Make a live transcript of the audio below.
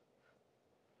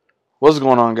What's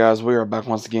going on, guys? We are back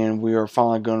once again. We are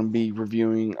finally going to be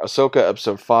reviewing Ahsoka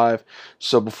episode 5.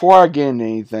 So before I get into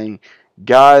anything,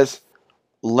 guys,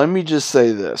 let me just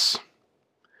say this.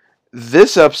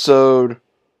 This episode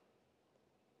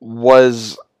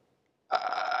was,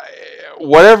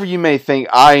 whatever you may think,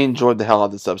 I enjoyed the hell out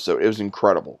of this episode. It was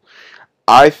incredible.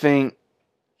 I think,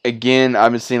 again,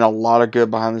 I've been seeing a lot of good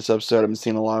behind this episode. I've been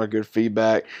seeing a lot of good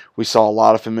feedback. We saw a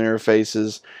lot of familiar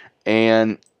faces.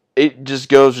 And it just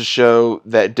goes to show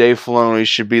that Dave Filoni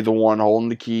should be the one holding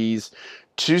the keys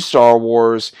to Star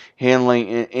Wars, handling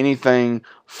anything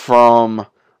from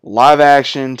live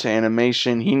action to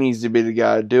animation. He needs to be the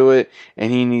guy to do it,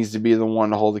 and he needs to be the one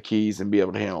to hold the keys and be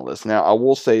able to handle this. Now, I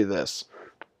will say this.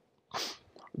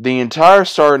 The entire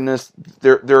start in this,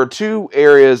 there are two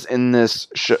areas in this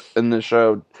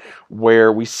show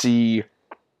where we see,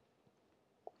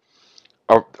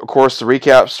 of course, the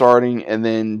recap starting, and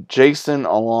then Jason,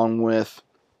 along with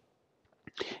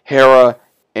Hera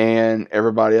and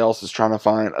everybody else, is trying to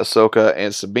find Ahsoka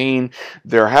and Sabine.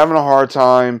 They're having a hard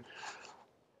time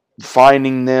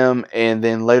finding them, and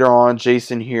then later on,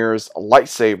 Jason hears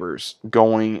lightsabers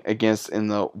going against in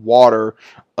the water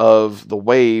of the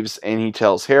waves, and he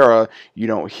tells Hera, "You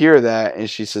don't hear that," and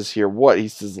she says, "Hear what?" He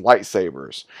says,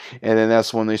 "Lightsabers." And then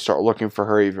that's when they start looking for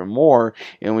her even more,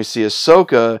 and we see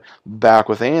Ahsoka back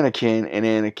with Anakin, and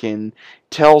Anakin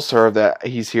tells her that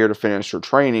he's here to finish her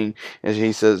training, and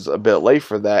he says a bit late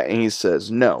for that, and he says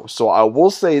no. So I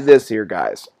will say this here,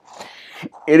 guys.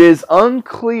 It is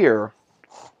unclear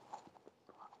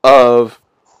of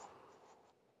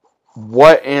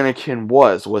what Anakin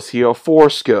was. Was he a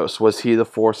Force ghost? Was he the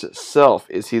Force itself?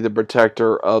 Is he the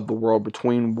protector of the world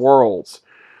between worlds?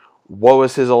 What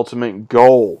was his ultimate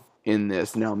goal in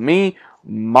this? Now,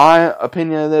 my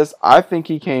opinion of this, I think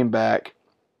he came back,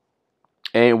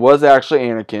 and it was actually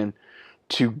Anakin,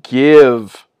 to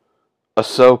give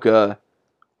Ahsoka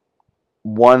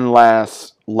one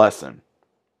last lesson,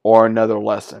 or another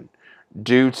lesson,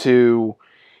 due to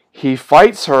he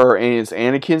fights her, and it's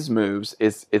Anakin's moves.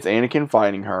 It's Anakin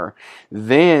fighting her.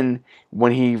 Then,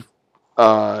 when he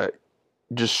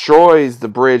destroys the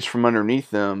bridge from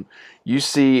underneath them, you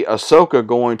see Ahsoka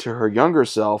going to her younger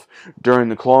self during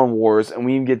the Clone Wars, and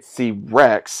we even get to see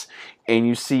Rex, and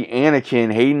you see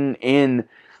Anakin Hayden in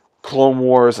Clone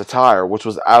Wars attire, which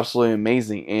was absolutely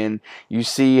amazing. And you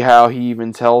see how he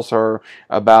even tells her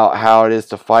about how it is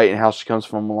to fight and how she comes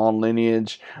from a long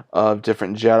lineage of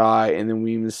different Jedi. And then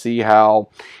we even see how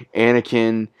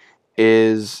Anakin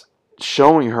is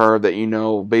showing her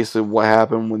that, basically what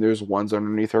happened when there's ones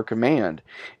underneath her command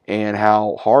and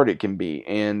how hard it can be.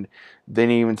 And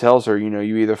then he even tells her, you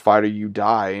either fight or you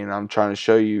die. And I'm trying to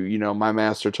show you, my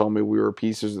master told me we were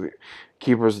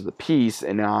keepers of the peace,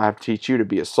 and now I have to teach you to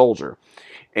be a soldier.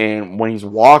 And when he's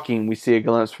walking, we see a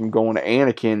glimpse from going to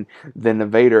Anakin, then to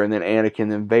Vader, and then Anakin,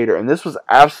 then Vader. And this was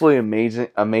absolutely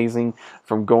amazing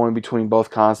from going between both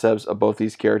concepts of both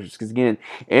these characters. Because again,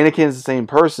 Anakin's the same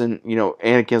person,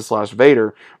 Anakin /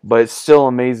 Vader, but it's still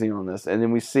amazing on this. And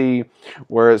then we see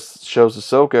where it shows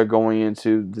Ahsoka going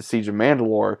into the Siege of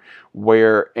Mandalore,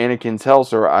 where Anakin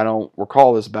tells her, "I don't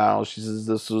recall this battle." She says,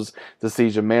 "This was the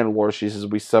Siege of Mandalore." She says,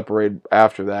 "We separated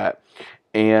after that."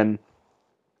 And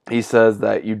he says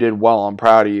that you did well, I'm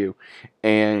proud of you.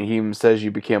 And he even says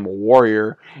you became a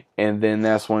warrior. And then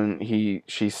that's when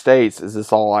she states, "Is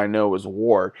this all I know is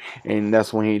war?" And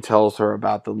that's when he tells her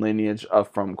about the lineage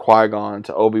from Qui-Gon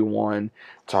to Obi-Wan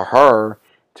to her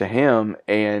to him.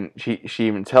 And she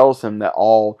even tells him that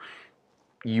all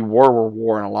you were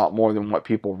war and a lot more than what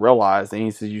people realize. And he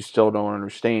says, "You still don't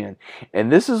understand."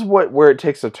 And this is where it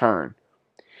takes a turn.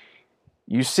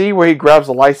 You see where he grabs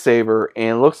a lightsaber,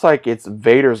 and it looks like it's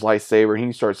Vader's lightsaber, and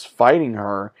he starts fighting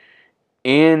her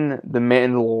in the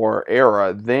Mandalore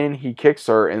era. Then he kicks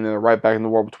her, and then they're right back in the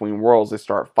world between worlds. They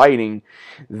start fighting.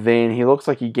 Then he looks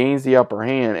like he gains the upper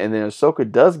hand, and then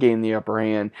Ahsoka does gain the upper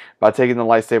hand by taking the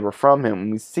lightsaber from him.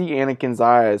 And we see Anakin's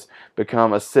eyes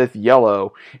become a Sith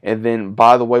yellow, and then,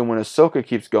 by the way, when Ahsoka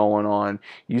keeps going on,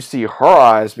 you see her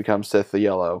eyes become Sith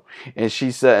yellow. And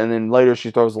she said, and then later she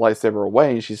throws the lightsaber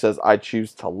away, and she says, "I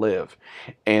choose to live."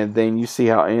 And then you see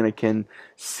how Anakin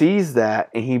sees that,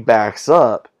 and he backs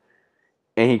up,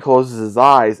 and he closes his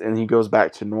eyes, and he goes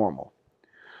back to normal.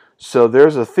 So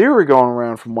there's a theory going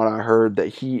around, from what I heard, that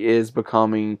he is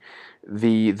becoming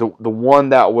the one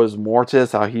that was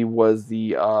Mortis, how he was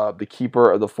the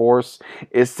keeper of the Force.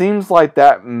 It seems like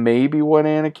that may be what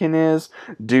Anakin is,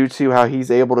 due to how he's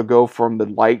able to go from the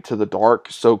light to the dark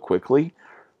so quickly,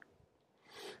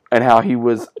 and how he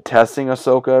was testing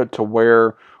Ahsoka to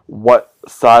where what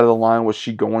side of the line was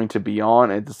she going to be on?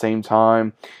 At the same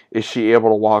time, is she able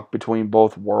to walk between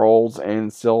both worlds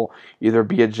and still either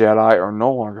be a Jedi or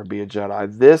no longer be a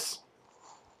Jedi? This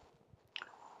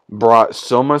brought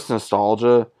so much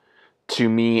nostalgia to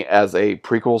me as a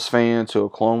prequels fan, to a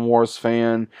Clone Wars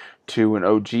fan, to an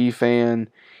OG fan,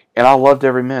 and I loved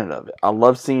every minute of it. I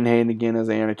loved seeing Hayden again as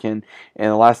Anakin,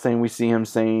 and the last thing we see him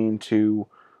saying to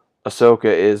Ahsoka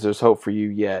is, "There's hope for you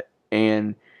yet,"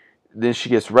 and then she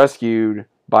gets rescued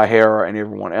by Hera and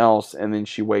everyone else, and then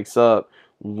she wakes up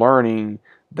learning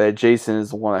that Jason is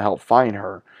the one that helped find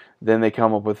her. Then they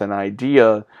come up with an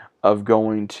idea of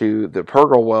going to the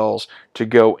Purgle Wells to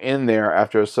go in there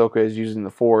after Ahsoka is using the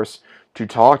Force to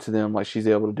talk to them like she's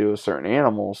able to do with certain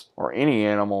animals or any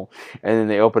animal, and then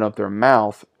they open up their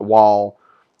mouth while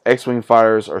X-Wing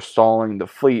fighters are stalling the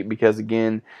fleet because,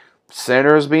 again,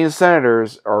 senators being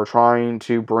senators are trying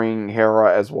to bring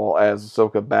Hera as well as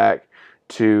Ahsoka back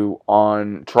to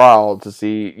on trial to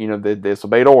see, they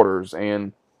disobeyed orders,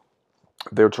 and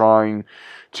they're trying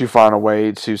to find a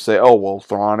way to say, oh, well,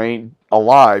 Thrawn ain't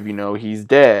alive, he's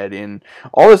dead, and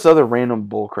all this other random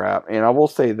bullcrap. And I will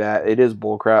say that it is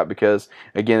bullcrap because,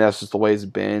 again, that's just the way it's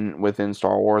been within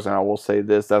Star Wars. And I will say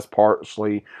this, that's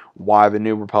partially why the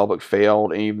New Republic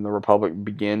failed, and even the Republic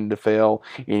began to fail,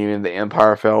 and even the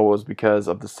Empire fell, was because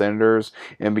of the Senators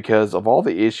and because of all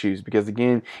the issues. Because,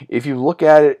 again, if you look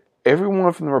at it,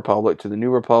 everyone from the Republic to the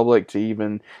New Republic to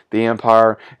even the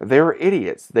Empire, they were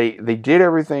idiots. They did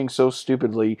everything so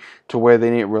stupidly to where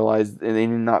they didn't realize, and they did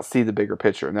not see the bigger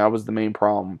picture. And that was the main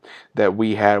problem that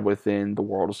we had within the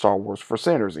world of Star Wars for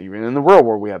Senators. Even in the real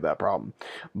world, we have that problem.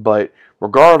 But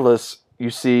regardless,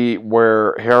 you see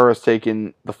where Hera's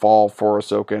taken the fall for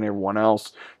Ahsoka and everyone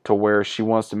else, to where she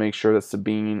wants to make sure that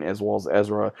Sabine as well as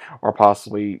Ezra are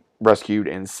possibly rescued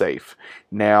and safe.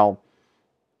 Now,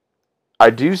 I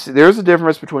do see there's a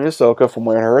difference between Ahsoka from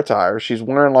wearing her attire. She's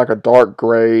wearing like a dark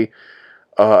gray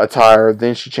attire,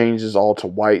 then she changes all to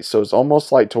white. So it's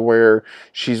almost like to where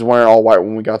she's wearing all white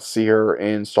when we got to see her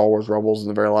in Star Wars Rebels in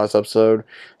the very last episode.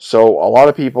 So a lot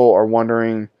of people are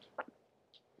wondering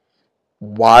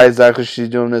why exactly she's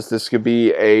doing this. This could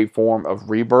be a form of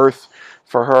rebirth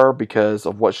for her because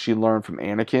of what she learned from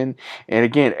Anakin. And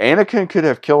again, Anakin could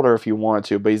have killed her if he wanted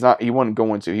to, but he wasn't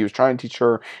going to. He was trying to teach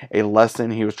her a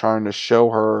lesson. He was trying to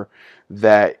show her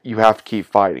that you have to keep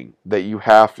fighting. That you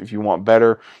have, if you want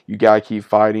better, you got to keep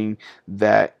fighting.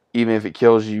 That even if it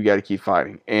kills you, you got to keep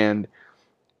fighting. And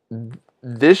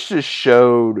this just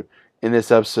showed in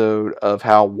this episode of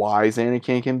how wise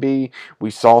Anakin can be. We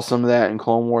saw some of that in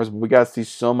Clone Wars, but we got to see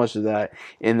so much of that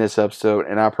in this episode,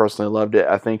 and I personally loved it.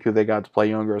 I think who they got to play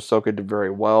younger Ahsoka did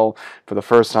very well for the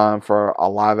first time for a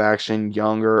live-action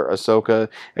younger Ahsoka.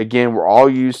 Again, we're all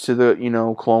used to the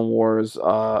Clone Wars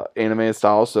anime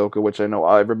style Ahsoka, which I know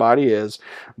everybody is,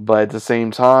 but at the same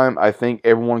time, I think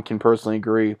everyone can personally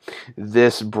agree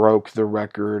this broke the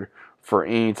record for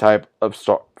any type of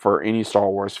for any Star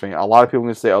Wars fan. A lot of people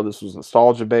can say, "Oh, this was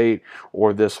nostalgia bait,"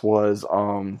 or "This was,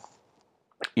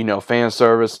 fan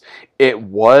service." It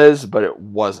was, but it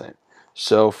wasn't.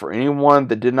 So for anyone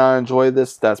that did not enjoy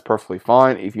this, that's perfectly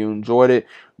fine. If you enjoyed it,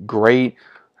 great.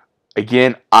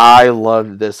 Again, I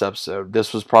loved this episode.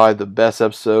 This was probably the best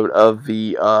episode of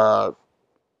the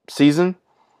season.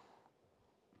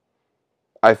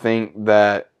 I think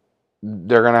that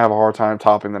they're going to have a hard time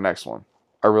topping the next one.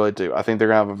 I really do. I think they're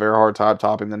going to have a very hard time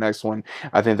topping the next one.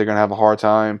 I think they're going to have a hard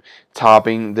time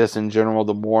topping this in general.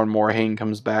 The more and more Hayden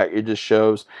comes back, it just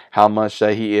shows how much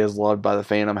that he is loved by the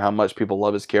fandom, how much people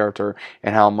love his character,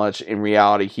 and how much in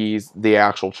reality he's the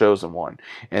actual chosen one.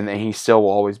 And that he still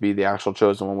will always be the actual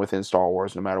chosen one within Star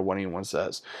Wars, no matter what anyone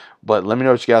says. But let me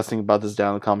know what you guys think about this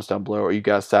down in the comments down below. Are you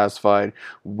guys satisfied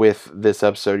with this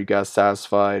episode? Are you guys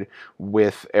satisfied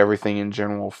with everything in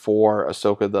general for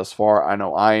Ahsoka thus far? I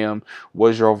know I am.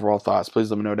 What is your overall thoughts?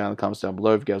 Please let me know down in the comments down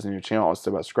below. If you guys are new to the channel, I'll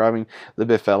stay about subscribing. The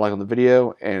big fat like on the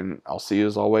video, and I'll see you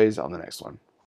as always on the next one.